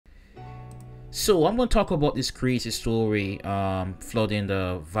So I'm going to talk about this crazy story flooding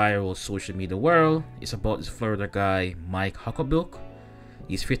the viral social media world. It's about this Florida guy, Mike Huckabee.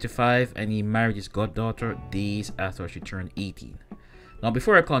 He's 55 and he married his goddaughter days after she turned 18. Now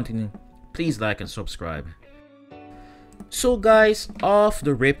before I continue, please like and subscribe. So guys, off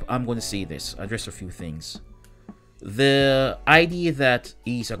the rip, I'm going to say this, address a few things. The idea that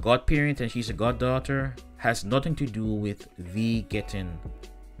he's a godparent and she's a goddaughter has nothing to do with the getting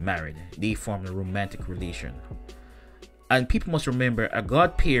married. They formed a romantic relation. And people must remember, a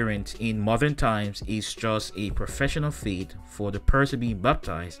godparent in modern times is just a profession of faith for the person being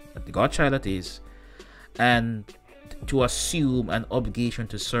baptized, the godchild that is, and to assume an obligation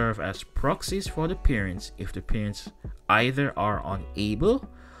to serve as proxies for the parents if the parents either are unable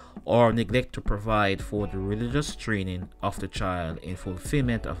or neglect to provide for the religious training of the child in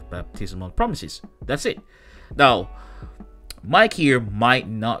fulfillment of baptismal promises. That's it. Now, Mike here might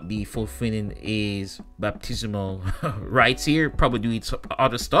not be fulfilling his baptismal rites here, probably doing some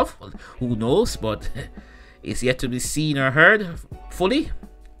other stuff, who knows, but it's yet to be seen or heard fully.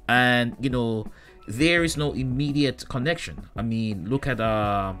 And you know, there is no immediate connection. I mean, look at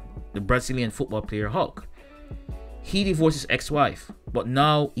the Brazilian football player Hulk. He divorced his ex-wife, but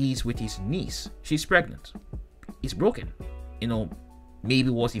now he's with his niece. She's pregnant. He's broken. You know, maybe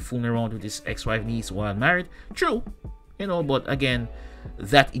was he fooling around with his ex-wife niece while married? True. You know, but again,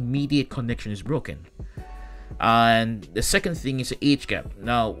 that immediate connection is broken. And the second thing is the age gap.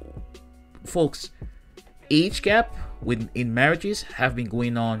 Now, folks, age gap in marriages have been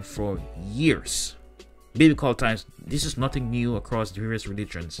going on for years. Biblical times. This is nothing new across various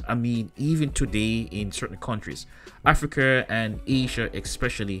religions. I mean, even today in certain countries, Africa and Asia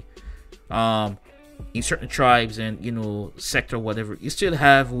especially, in certain tribes and, you know, sector, whatever, you still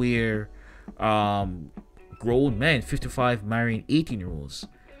have where grown men 55 marrying 18-year-olds.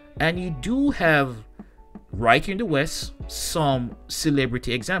 And you do have right here in the West some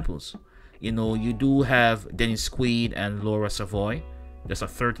celebrity examples. You know, you do have Dennis Quaid and Laura Savoy. There's a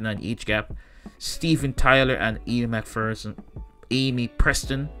 39 age gap. Steven Tyler and Amy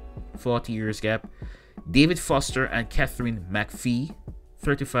Preston, 40 years gap. David Foster and Catherine McPhee,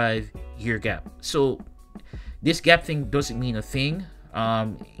 35-year gap. So this gap thing doesn't mean a thing.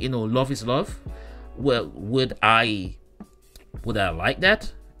 You know, love is love. Well, would I like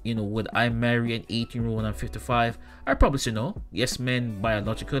that? You know, would I marry an 18-year-old when I'm 55? I'd probably say no. Yes, men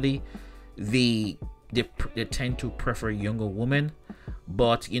biologically, they tend to prefer younger women,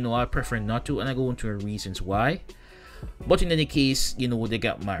 but you know, I prefer not to, and I go into the reasons why. But in any case, you know, they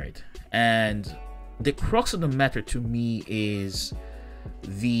got married, and the crux of the matter to me is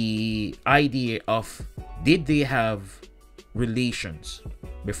the idea of, did they have relations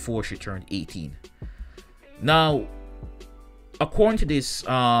before she turned 18? Now, according to this, you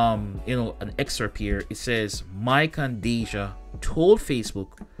know, an excerpt here, it says Mike and Deja told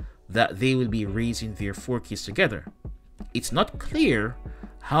Facebook that they will be raising their 4 kids together. It's not clear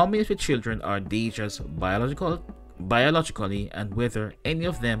how many of the children are Deja's biologically, and whether any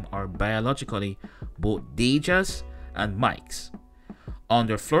of them are biologically both Deja's and Mike's.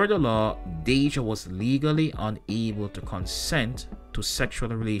 Under Florida law, Deja was legally unable to consent to sexual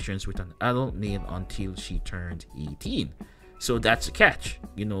relations with an adult male until she turned 18. So that's a catch.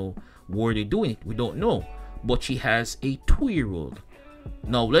 You know, were they doing it? We don't know. But she has a 2-year-old.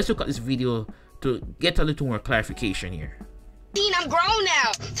 Now let's look at this video to get a little more clarification here. I'm grown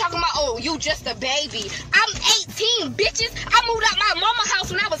now. Talking about, oh, you just a baby. I'm 18, bitches. I moved out my mama house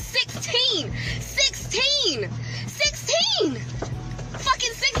when I was 16. 16.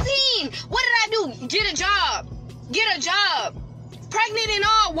 Fucking 16. What did I do? Get a job. Pregnant and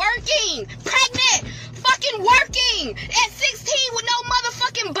all, working. Pregnant. Fucking working. At 16 with no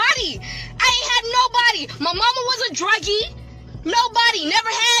motherfucking body. I ain't had nobody. My mama was a druggie. Nobody, never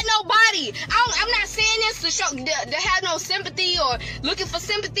had nobody. I'm not saying this to show, to have no sympathy or looking for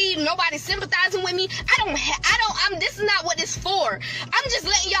sympathy. Nobody sympathizing with me. This is not what this for. I'm just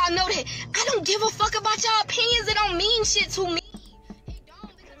letting y'all know that I don't give a fuck about y'all opinions. It don't mean shit to me.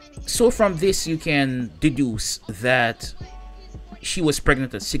 So from this, you can deduce that she was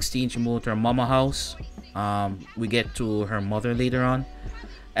pregnant at 16. She moved to her mama house. We get to her mother later on,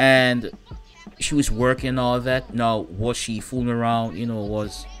 and she was working and all that. Now, was she fooling around? You know,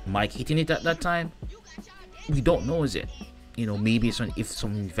 was Mike hitting it at that time? We don't know, is it? You know, maybe it's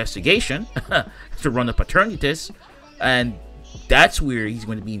some investigation to run a paternity test, and that's where he's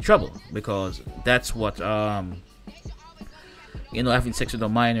going to be in trouble, because that's what you know, having sex with a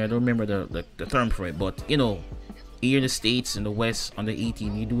minor. I don't remember the term for it, but you know, here in the States, in the West, under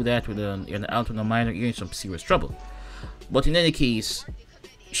 18, you do that with an adult and a minor, you're in some serious trouble. But in any case,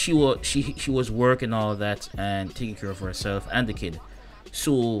 she was working all that and taking care of herself and the kid.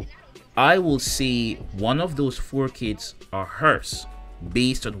 So I will say one of those 4 kids are hers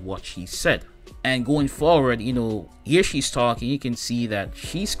based on what she said. And going forward, here she's talking, you can see that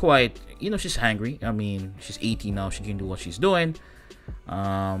she's quite, she's angry. I mean, she's 18 now, she can do what she's doing.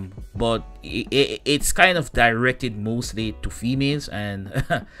 But it's kind of directed mostly to females, and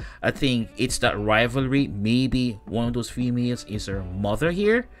I think it's that rivalry. Maybe one of those females is her mother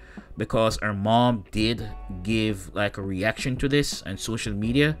here, because her mom did give like a reaction to this on social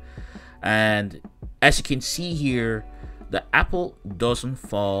media. And as you can see here, the apple doesn't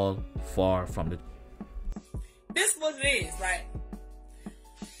fall far from the... This what it is, right?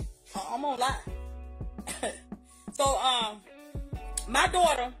 I'm gonna lie. So, my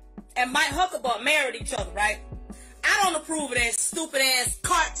daughter and Mike Huckleberry married each other, right? I don't approve of that stupid ass,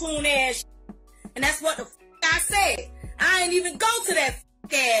 cartoon ass, and that's what the I said. I ain't even go to that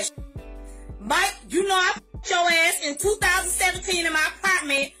ass. Mike, I f***ed your ass in 2017 in my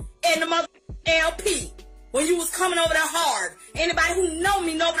apartment in the mother LP. When you was coming over there hard. Anybody who know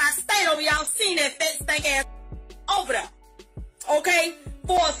me know when I stayed over, y'all seen that fat stank ass over there. Okay?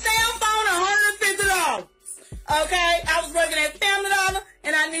 For a cell phone, $150. Okay? I was working at Family Dollar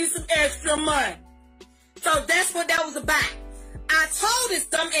and I need some extra money. So that's what that was about. I told this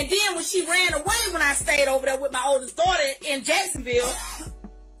them, and then when she ran away when I stayed over there with my oldest daughter in Jacksonville,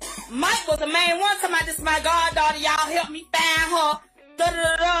 Mike was the main one talking about, this is my goddaughter, y'all help me find her.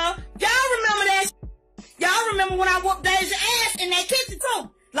 Da-da-da-da. Y'all remember that? Y'all remember when I whooped Deja ass in that kitchen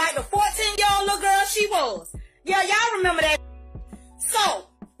too? Like the 14-year-old little girl she was. Yeah, y'all remember that. So,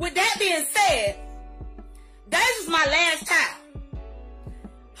 with that being said, Deja's my last child.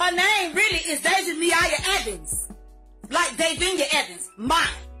 Her name really is Deja Leia Evans. Like Davinia Evans, mine.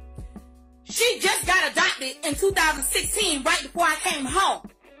 She just got adopted in 2016, right before I came home.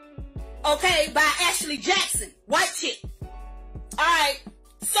 Okay, by Ashley Jackson, white chick. Alright,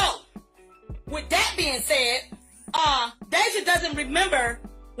 so, with that being said, Deja doesn't remember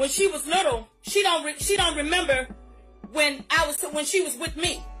when she was little. She don't remember when she was with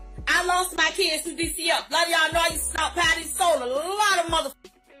me. I lost my kids to DCF. A lot of y'all know I used to snout Patty, sold a lot of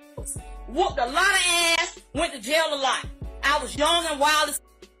motherfuckers, whooped a lot of ass, went to jail a lot. I was young and wild as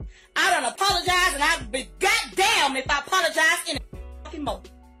I done apologize, and I'd be goddamn if I apologize in a fucking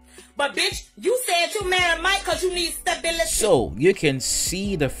moment. But bitch, you said you married Mike because you need stability. So you can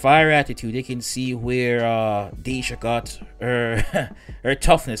see the fire attitude. You can see where Deja got her her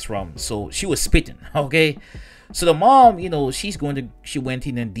toughness from. So she was spitting, okay? So the mom, she went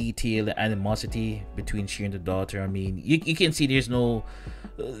in and detailed the animosity between she and the daughter. I mean, you can see there's no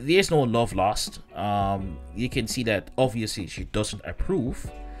love lost. You can see that obviously she doesn't approve,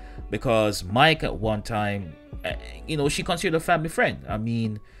 because Mike at one time, she considered a family friend. I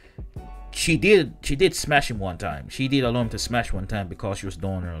mean, she did smash him one time. She did allow him to smash one time because she was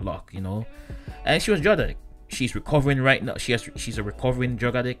down her luck, and she was drug addict. She's recovering right now. She's a recovering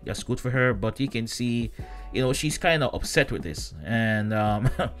drug addict. That's good for her. But you can see, she's kind of upset with this, and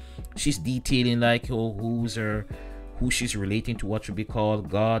she's detailing like who she's relating to, what should be called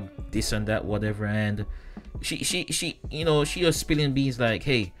God, this and that, whatever. And she was spilling beans like,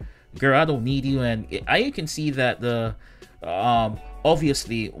 hey, girl, I don't need you. And you can see that the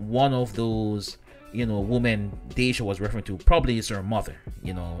obviously one of those women Deja was referring to probably is her mother.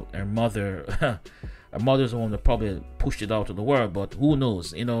 Her mother. Her mother's the one that probably pushed it out of the world, but who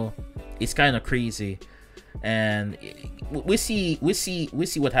knows? It's kind of crazy, and we see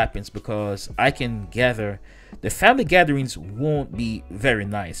what happens, because I can gather the family gatherings won't be very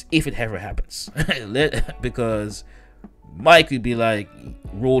nice if it ever happens, because Mike would be like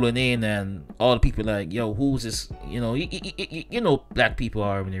rolling in, and all the people like, yo, who's this? Black people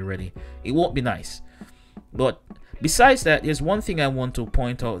are when they're ready. It won't be nice. But besides that, there's one thing I want to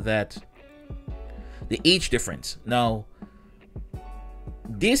point out, that the age difference. Now,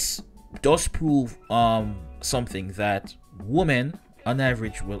 this does prove something, that women on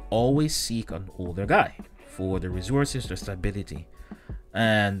average will always seek an older guy for the resources, the stability,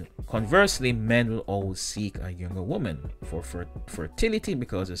 and conversely, men will always seek a younger woman for fertility,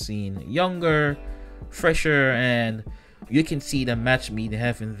 because they're seen younger, fresher, and you can see the match made in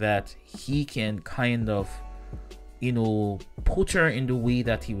heaven, that he can kind of put her in the way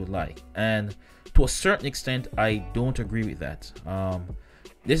that he would like. And to a certain extent, I don't agree with that.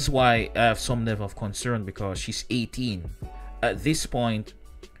 This is why I have some level of concern, because she's 18. At this point,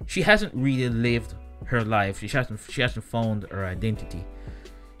 she hasn't really lived her life. She hasn't found her identity.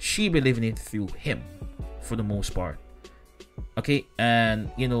 She be living it through him for the most part. Okay,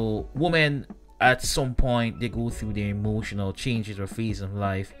 and women, at some point they go through their emotional changes or phases of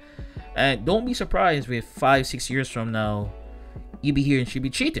life, and don't be surprised if 5-6 years from now you be hearing she be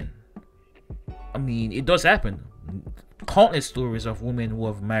cheating. I mean, it does happen. Countless stories of women who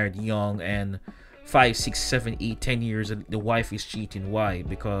have married young, and 5, 6, 7, 8, 10 years and the wife is cheating. Why?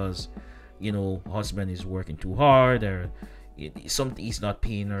 Because, you know, husband is working too hard, or something, he's not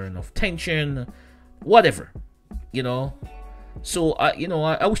paying her enough attention, whatever, you know. So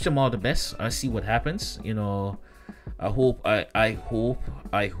I wish them all the best. I see what happens, you know. I hope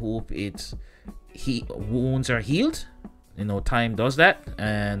it's wounds are healed, you know. Time does that,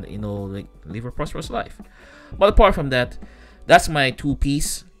 and you know, like, live a prosperous life. But apart from that, that's my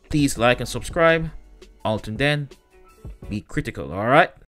 2-piece. Please like and subscribe. Until then, be critical. All right.